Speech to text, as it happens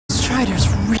Spider's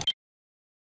real.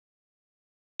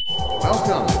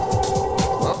 Welcome.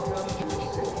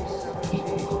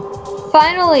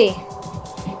 Finally,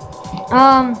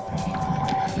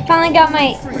 finally got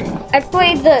my. I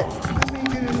played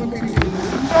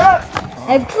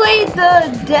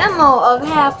the demo of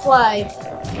Half-Life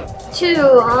 2,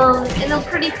 and it was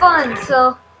pretty fun.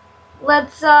 So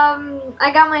let's.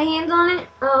 I got my hands on it.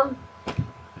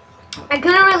 I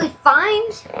couldn't really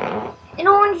find an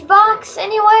orange box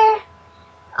anywhere.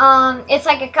 It's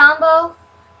like a combo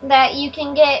that you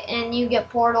can get, and you get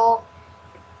Portal.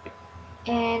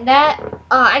 And that,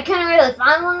 I couldn't really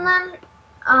find one of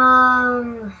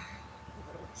them.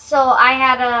 So I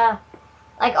had to,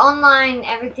 like, online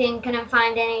everything, couldn't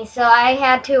find any. So I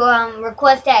had to,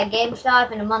 request it at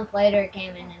GameStop, and a month later it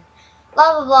came in, and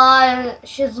blah, blah, blah,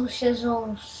 shizzle,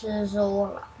 shizzle,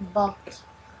 shizzle, but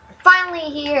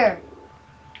finally here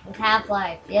with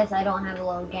Half-Life. Yes, I don't have a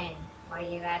load game. Why are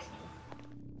you asking?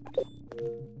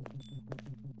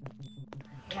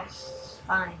 Yes,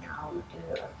 fine, I'll do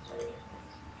it.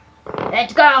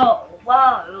 Let's go!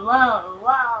 Whoa, whoa,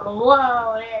 whoa,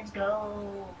 whoa, let's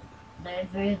go.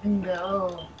 Let's freaking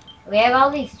go. We have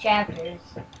all these chapters.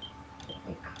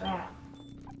 Holy crap.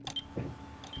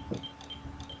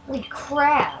 Holy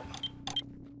crap.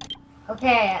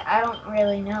 Okay, I don't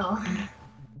really know.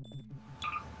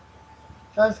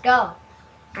 So let's go.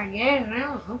 I guess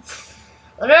now.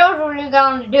 What else are you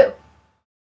going to do?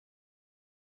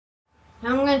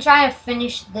 I'm going to try to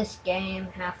finish this game,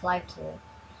 Half-Life 2.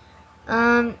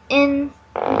 And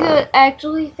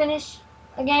actually finish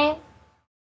a game.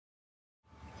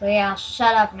 So yeah, I'll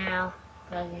shut up now,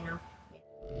 because, you know.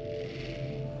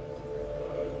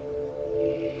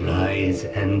 Rise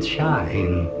and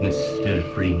shine, Mr.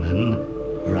 Freeman.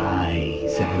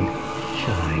 Rise and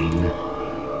shine.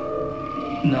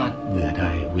 Not that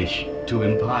I wish to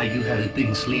imply you have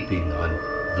been sleeping on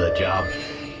the job.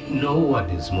 No one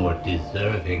is more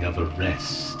deserving of a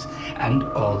rest, and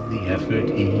all the effort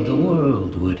in the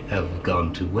world would have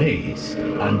gone to waste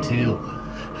until,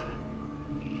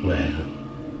 well,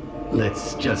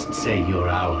 let's just say your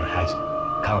hour has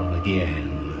come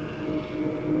again.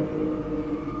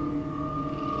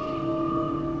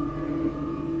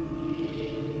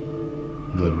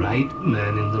 The right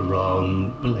man in the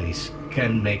wrong place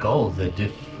can make all the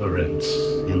difference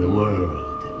in the world.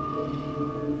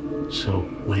 So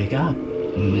wake up,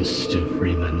 Mr.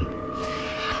 Freeman.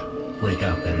 Wake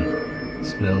up and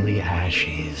smell the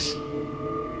ashes.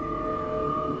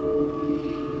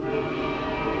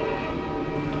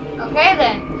 Okay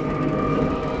then.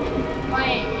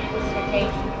 Quiet,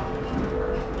 dissertation.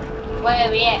 Where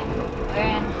are we at? We're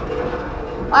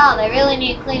in. Wow, they really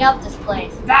need to clean up this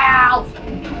place. Valve!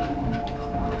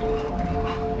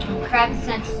 Crab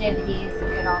sensitivity is a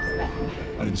good offset.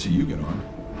 I didn't see you get on.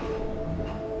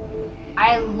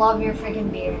 I love your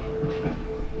freaking beard.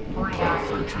 Oh my god.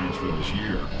 For a transfer this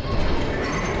year.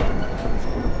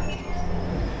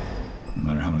 No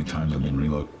matter how many times I've been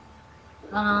reloaded.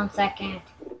 Hold on a second.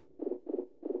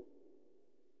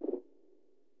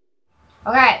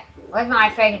 Okay, where's my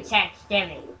freaking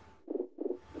sensitivity?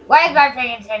 Where's my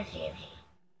freaking sensitivity?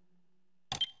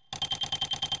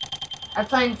 I'm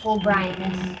playing full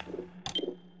brightness.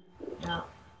 No.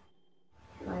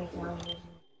 Play television.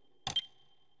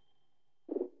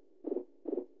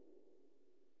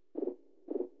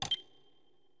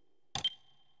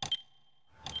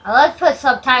 Let's put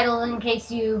subtitles in case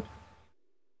you...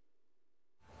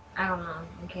 I don't know,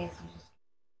 in case you just...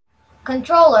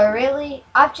 Controller, really?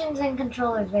 Options and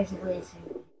controllers basically the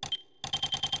same.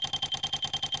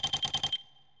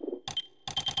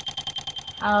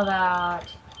 How about...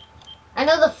 I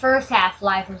know the first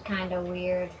Half-Life was kind of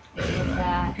weird with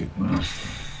that.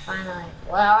 Finally.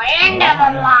 Well, end of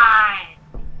the line!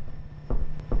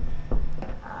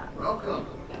 Welcome.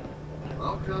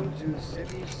 Welcome to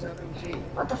City 17.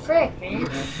 What the frick, man? You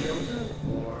have chosen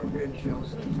or been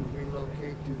chosen to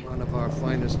relocate to one of our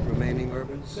finest remaining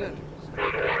urban centers.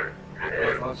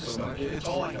 I thought so much It's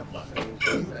all I have left.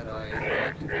 that I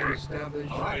elected to establish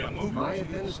my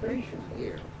administration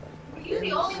here. Were you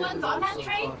the only ones on that So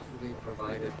train? thoughtfully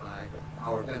provided by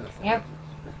our benefactors. Yep.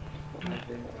 I've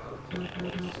been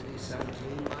to City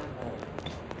 17 my home.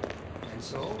 And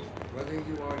so, whether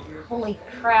you are here... Holy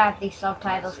crap, these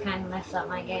subtitles kind of mess up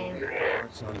my game.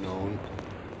 Parts unknown.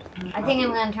 I think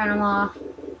I'm gonna turn them off.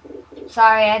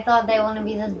 Sorry, I thought they wouldn't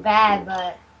be this bad,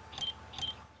 but...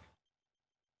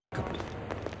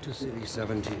 To City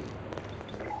 17.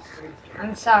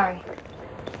 I'm sorry.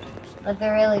 But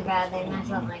they're really bad, they mess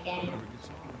up my game.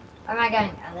 Where am I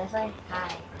going? Oh, this way?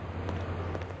 Hi.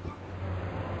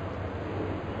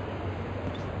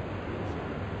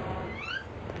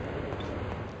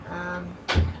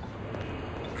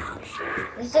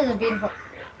 This is a beautiful.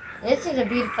 This is a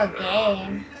beautiful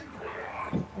game.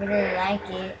 I really like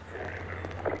it.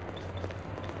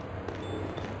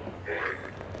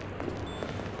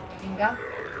 Go.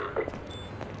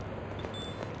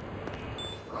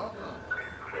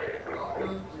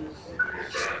 Welcome to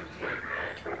Secret Santa.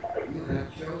 You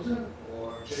have chosen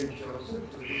or been chosen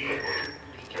to be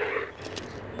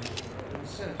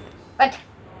incentives. But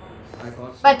I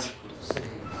thought But- someone would say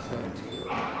 17.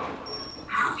 My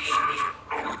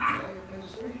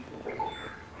administration.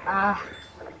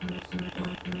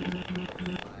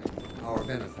 Our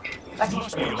benefit. This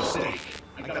must be a mistake.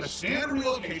 I got a standard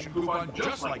relocation coupon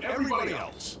just like everybody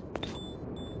else.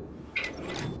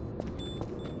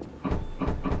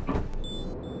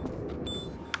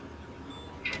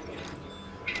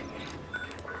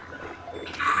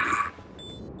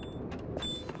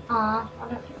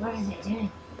 what is it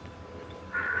doing?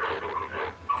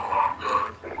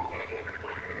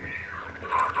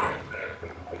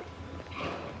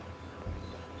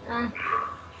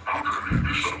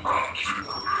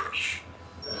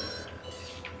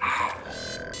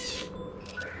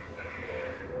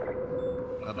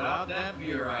 About that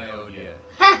beer I owed you.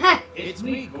 It's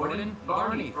me, Gordon.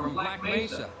 Barney from Black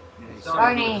Mesa.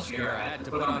 Sorry Barney. for the scare. I had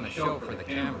to put on a show for the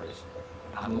cameras.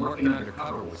 I'm working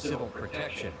undercover with civil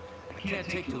protection. I can't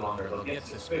take too long or they'll get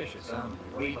suspicious. I'm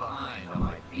way behind on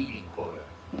my beating quota.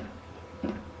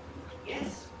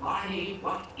 Yes, Barney,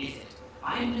 what is it?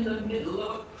 I'm in the middle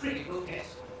of a critical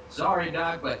test. Sorry,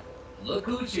 Doc, but look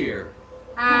who's here.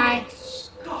 Hi,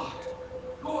 Scott!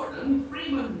 Gordon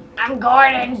Freeman! I'm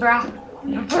Gordon, bro.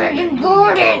 I'm freaking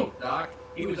Gordon. Oh, Doc,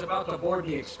 he was about to board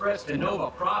the Express to Nova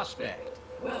Prospect.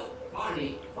 Well,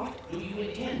 Barney, what do you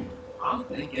intend? I'm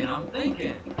thinking.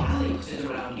 Alex is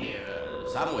around here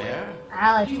somewhere.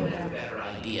 Alex, Do you have a better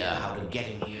idea how to get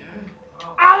him here? As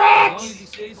long Alex! as he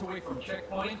stays away from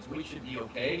checkpoints, we should be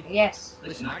okay. Yes.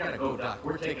 Listen, I gotta go, Doc.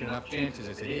 We're taking enough chances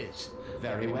as it is.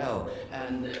 Very well.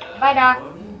 And, Bye, Doc.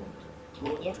 Gordon,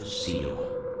 good Yep. to see you.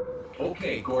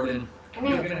 Okay, Gordon. I know.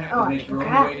 You're gonna have Oh, to make your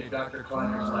crap. own way to Dr.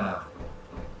 Kleiner's lab.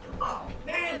 Oh,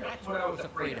 man, that's what I was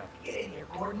afraid of. Get in here,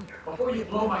 Gordon, before you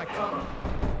blow my cover.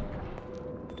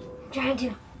 Trying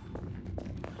to.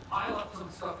 Pile up some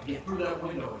stuff and get through that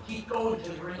window and keep going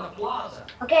till you're in the plaza.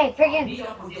 Okay, freaking Meet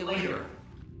up with you later.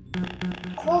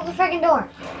 close the freaking door.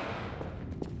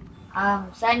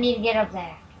 So I need to get up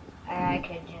there. Or I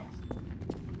could just.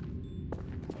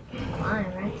 Come on,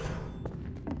 right?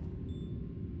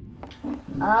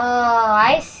 Oh,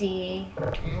 I see.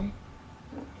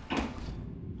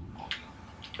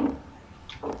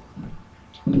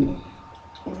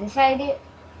 Is this how you do it?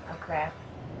 Oh crap.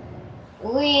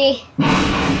 We.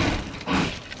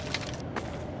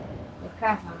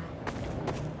 Crap on it.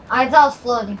 I thought it was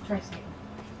floating for a second.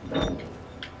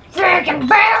 Freaking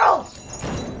barrels!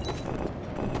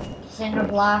 Cinder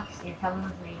blocks, you're coming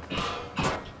with me.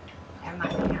 Never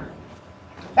mind.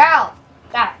 Barrel!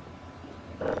 Stop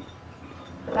it.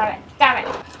 Stop it. Stop it.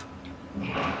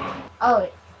 Oh,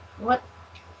 what?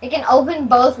 It can open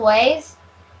both ways?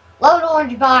 Load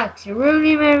orange box. You're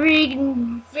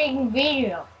ruining my freaking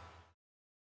video.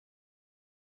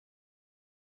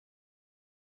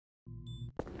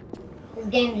 This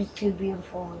game is too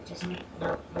beautiful. Just no.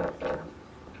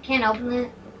 Can't open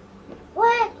it.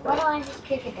 What? Why don't I just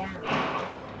kick it down?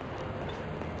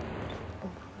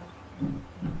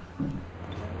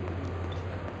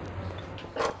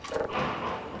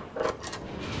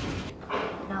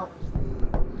 No.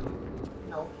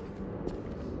 No.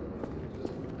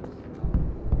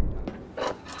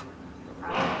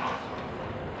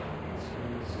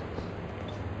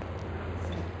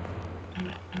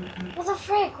 What the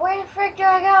frick? Where the frick do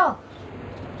I go?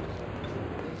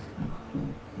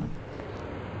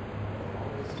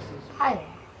 Hi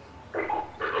there.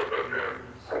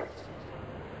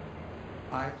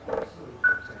 I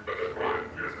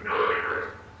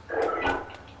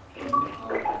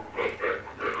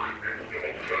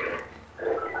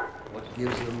what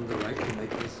gives them the right to make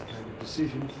this kind of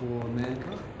decision for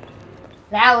mankind?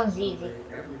 That was easy.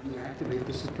 They ever deactivate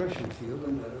the suppression field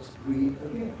and let us breathe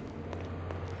again.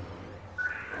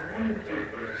 I wanted to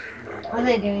address What are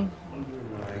they doing?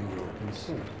 underlying your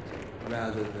concern,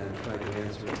 rather than try to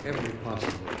answer every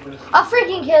possible question I'll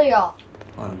freaking kill y'all.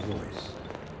 on voice.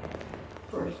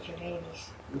 First, Your babies.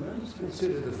 let us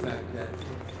consider the fact that for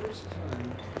the first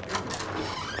time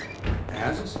ever,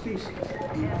 as a species,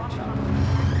 each child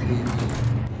is our age.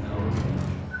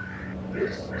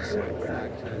 This simple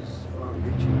fact has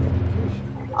far-reaching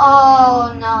implications.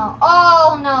 Oh no.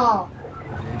 Oh no.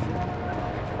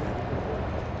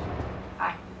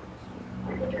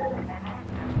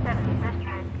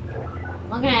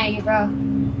 looking at you, bro.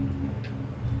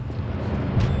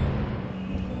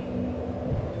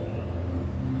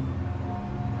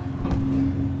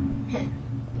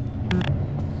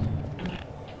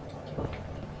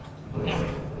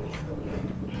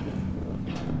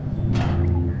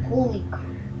 Holy crap.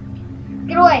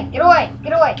 Get away, get away,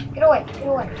 get away, get away, get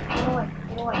away, get away,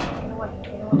 get away, get away,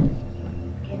 get away,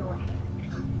 get away.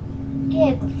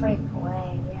 Get the freak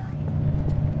away, really.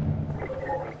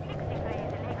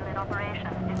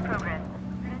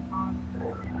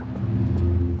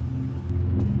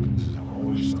 This is how it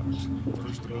always starts.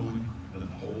 First the building, then the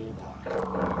whole block.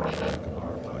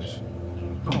 Our place.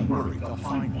 Don't worry, they'll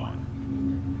find one.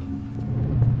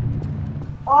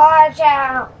 Watch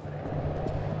out.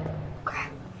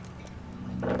 Crap.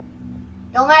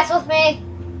 Don't mess with me.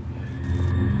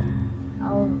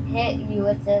 I'll hit you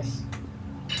with this.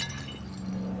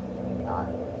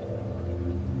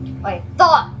 Wait,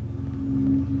 thought.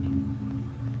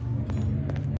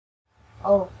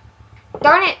 Oh,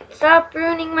 darn it! Stop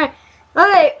ruining my.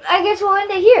 Okay, I guess we'll end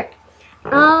it here.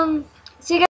 See you guys.